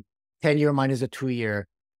 the 10-year minus the 2-year,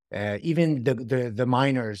 even the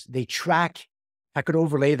miners, they track. I could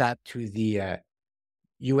overlay that to the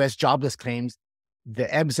U.S. jobless claims,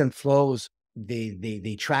 the ebbs and flows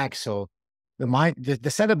they track. So the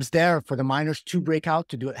setup's there for the miners to break out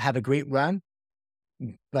to have a great run,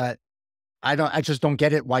 but I just don't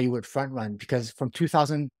get it why you would front run, because from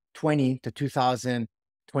 2020 to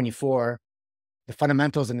 2024, the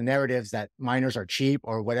fundamentals and the narratives that miners are cheap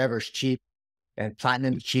or whatever's cheap and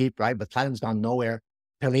platinum's cheap, right? But platinum's gone nowhere.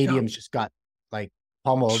 Yeah. Palladium's just got like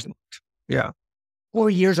pummeled. Yeah. 4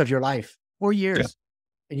 years of your life, 4 years. Yeah.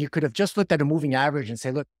 And you could have just looked at a moving average and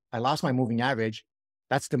say, look, I lost my moving average.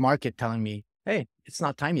 That's the market telling me, hey, it's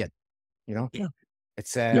not time yet. Yeah.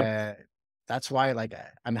 It's Yep. that's why like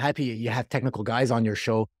I'm happy you have technical guys on your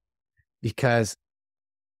show, because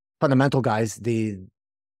fundamental guys, they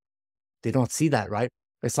don't see that, right?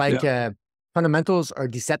 It's like Yeah. fundamentals are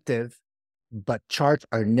deceptive, but charts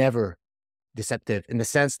are never deceptive, in the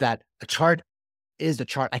sense that a chart is the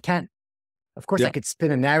chart. Of course, I Yeah. could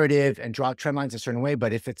spin a narrative and draw trend lines a certain way,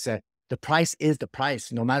 but if it's the price is the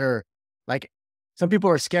price, no matter, like some people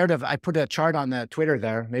are scared of, I put a chart on the Twitter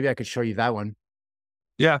there. Maybe I could show you that one.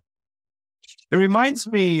 Yeah. It reminds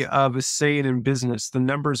me of a saying in business: the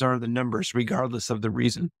numbers are the numbers, regardless of the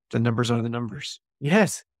reason. The numbers are the numbers.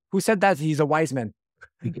 Yes. Who said that? He's a wise man.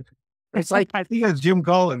 It's like, I think it was Jim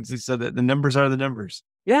Collins who said that the numbers are the numbers.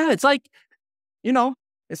 yeah, it's like, you know,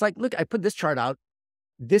 it's like, look, I put this chart out.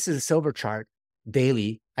 This is a silver chart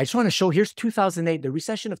daily. I just want to show, here's 2008. The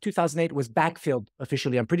recession of 2008 was backfilled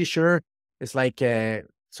officially. I'm pretty sure it's like,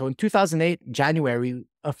 so in 2008, January,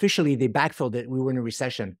 officially they backfilled it. We were in a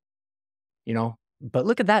recession, but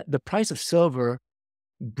look at that. The price of silver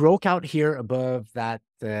broke out here above that.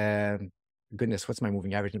 Goodness, what's my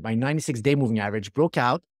moving average? My 96-day moving average broke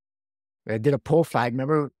out. I did a pole flag.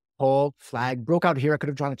 Remember, pole flag broke out here. I could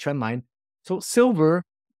have drawn a trend line. So silver,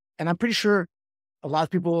 and I'm pretty sure a lot of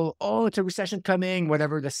people, oh, it's a recession coming,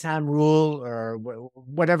 whatever, the SAM rule or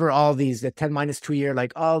whatever, all these, the 10 minus 2-year,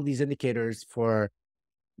 like all these indicators for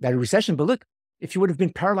that recession. But look, if you would have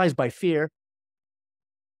been paralyzed by fear,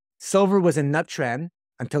 silver was in an uptrend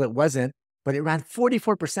until it wasn't, but it ran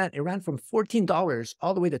 44%. It ran from $14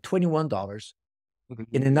 all the way to $21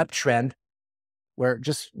 in an uptrend, where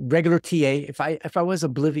just regular TA, if I was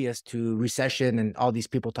oblivious to recession and all these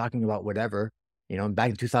people talking about whatever, back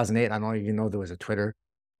in 2008, I don't even know there was a Twitter,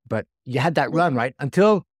 but you had that run, right?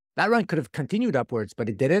 Until that run could have continued upwards, but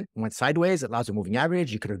it didn't. It went sideways. It allows a moving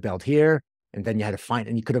average. You could have bailed here, and then you had to find,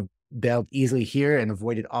 and you could have bailed easily here and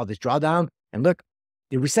avoided all this drawdown. And look,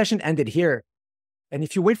 the recession ended here. And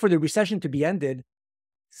if you wait for the recession to be ended,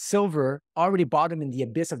 silver already bottomed in the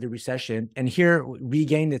abyss of the recession, and here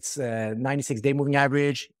regained its 96-day moving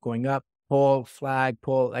average, going up, pull, flag,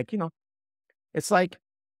 pull. Like, it's like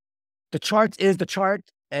the chart is the chart.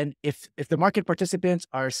 And if the market participants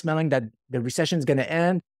are smelling that the recession is going to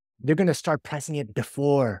end, they're going to start pricing it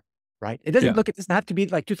before, right? It doesn't it doesn't have to be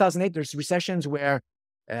like 2008. There's recessions where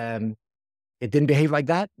it didn't behave like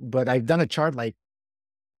that, but I've done a chart like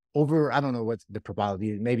over, I don't know what's the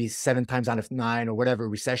probability, maybe 7 times out of 9 or whatever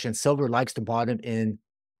recession, silver likes to bottom in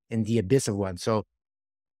the abyss of one. So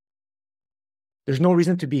there's no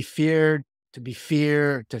reason to fear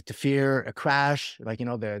a crash. Like,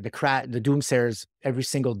 the doomsayers every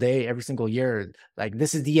single day, every single year, like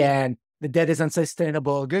this is the end. The debt is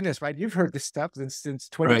unsustainable. Goodness, right? You've heard this stuff since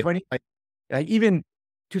 2020. Right. Like even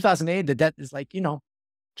 2008, the debt is like,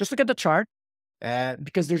 just look at the chart,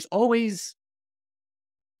 because there's always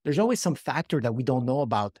some factor that we don't know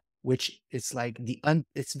about, which is like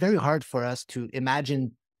it's very hard for us to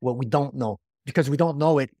imagine what we don't know, because we don't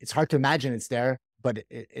know it. It's hard to imagine it's there, but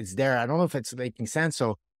it's there. I don't know if it's making sense.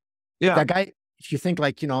 So Yeah. that guy, if you think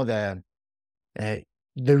like,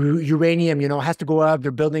 the uranium, has to go up.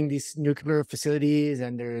 They're building these nuclear facilities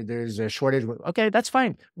and there's a shortage. Okay, that's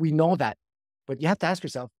fine. We know that. But you have to ask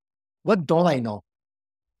yourself, what don't I know?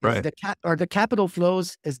 Is Right. the capital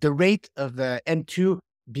flows, is the rate of the N2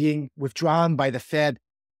 being withdrawn by the Fed?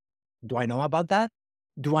 Do I know about that?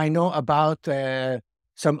 Do I know about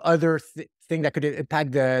some other thing that could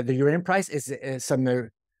impact the uranium price? Is some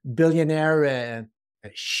billionaire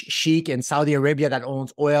sheik in Saudi Arabia that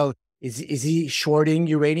owns oil? Is he shorting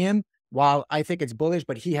uranium? While I think it's bullish,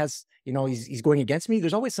 but he has, he's going against me.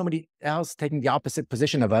 There's always somebody else taking the opposite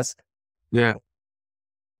position of us. Yeah.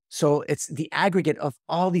 So it's the aggregate of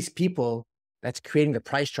all these people that's creating the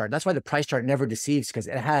price chart. That's why the price chart never deceives, because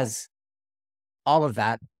it has all of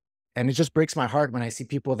that. And it just breaks my heart when I see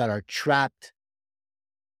people that are trapped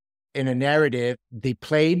in a narrative. They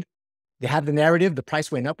have the narrative, the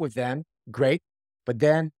price went up with them, great. But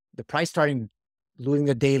then the price starting losing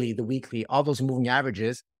the daily, the weekly, all those moving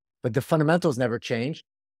averages, but the fundamentals never change.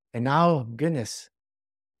 And now, goodness,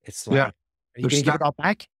 it's like, Yeah. are you They're going to give it stuck. all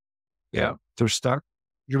back? Yeah. They're stuck.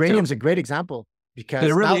 Uranium's a great example It because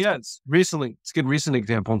now really is. Recently, it's a good recent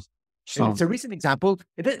example. So it's a recent example.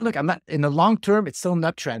 Look, I'm not in the long term. It's still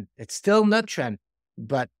nut trend. It's still nut trend,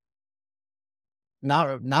 but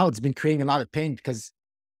now it's been creating a lot of pain because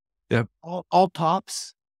yeah. all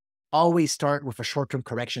tops always start with a short-term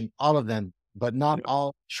correction, all of them, but not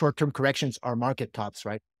all short-term corrections are market tops,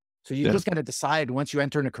 right? So you just got to decide once you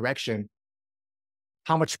enter in a correction,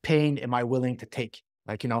 how much pain am I willing to take?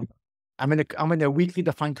 Like, I'm in a weekly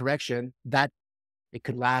defined correction that it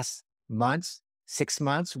could last months, 6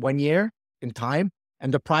 months, 1 year in time.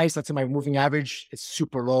 And the price, let's say my moving average is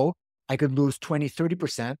super low. I could lose 20,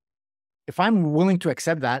 30%. If I'm willing to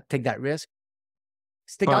accept that, take that risk,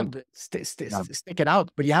 stick it out.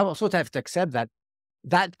 But you also have to accept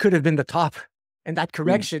that could have been the top and that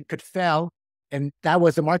correction could fail. And that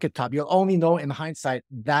was the market top. You'll only know in hindsight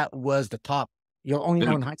that was the top. You'll only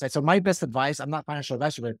know in hindsight. So my best advice, I'm not a financial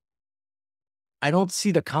advisor, but I don't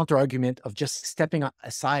see the counter argument of just stepping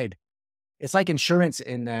aside. It's like insurance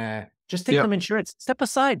just take some insurance, step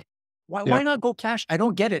aside. Why not go cash? I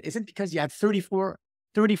don't get it. Is it because you have 30,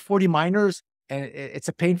 40 miners and it's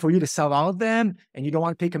a pain for you to sell all of them and you don't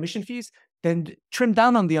want to pay commission fees? Then trim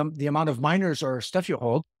down on the amount of miners or stuff you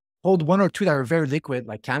hold. Hold one or two that are very liquid,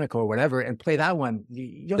 like Cameco or whatever, and play that one.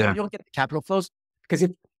 You'll get the capital flows. Because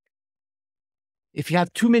if you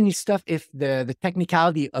have too many stuff, if the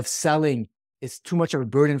technicality of selling is too much of a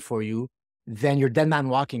burden for you, then you're dead man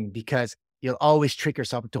walking, because you'll always trick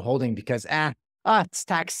yourself into holding because, it's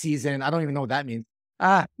tax season. I don't even know what that means.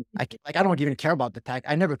 I don't even care about the tax.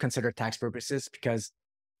 I never consider tax purposes because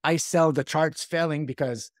I sell the charts failing,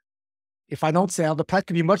 because if I don't sell, the price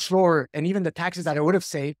could be much lower. And even the taxes that I would have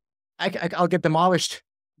saved, I'll get demolished.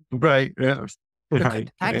 Right. Yeah.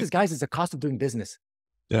 Taxes, guys, is the cost of doing business.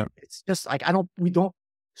 Yeah. It's just like, we don't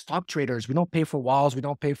stock traders. We don't pay for walls. We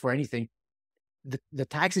don't pay for anything. The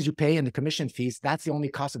taxes you pay and the commission fees, that's the only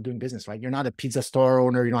cost of doing business, right? You're not a pizza store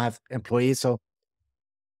owner. You don't have employees. So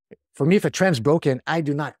for me, if a trend's broken, I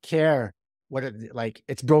do not care what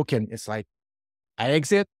it's broken. It's like I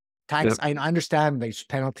exit tax. I understand there's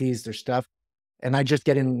penalties, there's stuff. And I just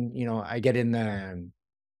get in,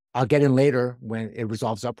 I'll get in later when it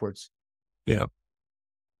resolves upwards. Yeah.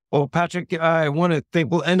 Well, Patrick, I want to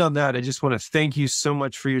we'll end on that. I just want to thank you so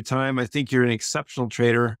much for your time. I think you're an exceptional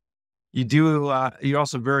trader. You're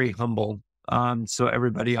also very humble. So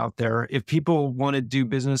everybody out there, if people want to do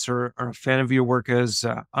business or are a fan of your work as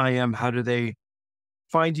I am, how do they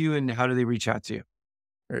find you and how do they reach out to you?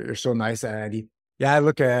 You're so nice, Andy. Yeah,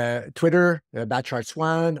 look, Twitter, Batcharts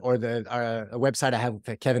One, or the website I have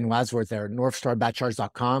with Kevin Wadsworth there,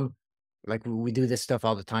 northstarbatcharts.com. Like we do this stuff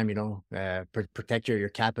all the time, protect your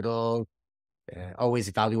capital, always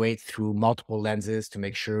evaluate through multiple lenses to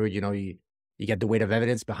make sure, you get the weight of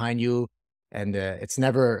evidence behind you. And it's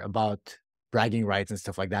never about bragging rights and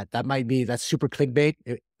stuff like that. That's super clickbait.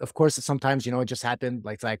 Of course, sometimes, it just happened.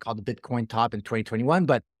 Like I called the Bitcoin top in 2021,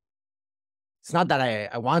 but it's not that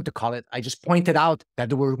I wanted to call it. I just pointed out that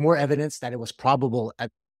there were more evidence that it was probable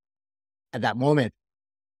at that moment.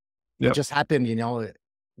 It just happened,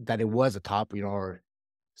 that it was a top,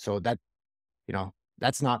 so that,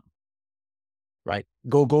 that's not right.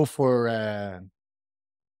 Go for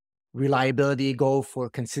reliability, go for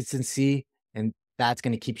consistency, and that's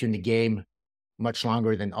going to keep you in the game much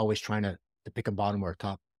longer than always trying to pick a bottom or a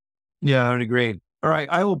top. Yeah, I would agree. All right.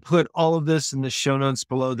 I will put all of this in the show notes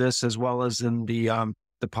below this, as well as in the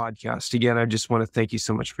podcast. Again, I just want to thank you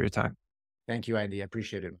so much for your time. Thank you, Andy. I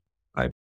appreciate it. I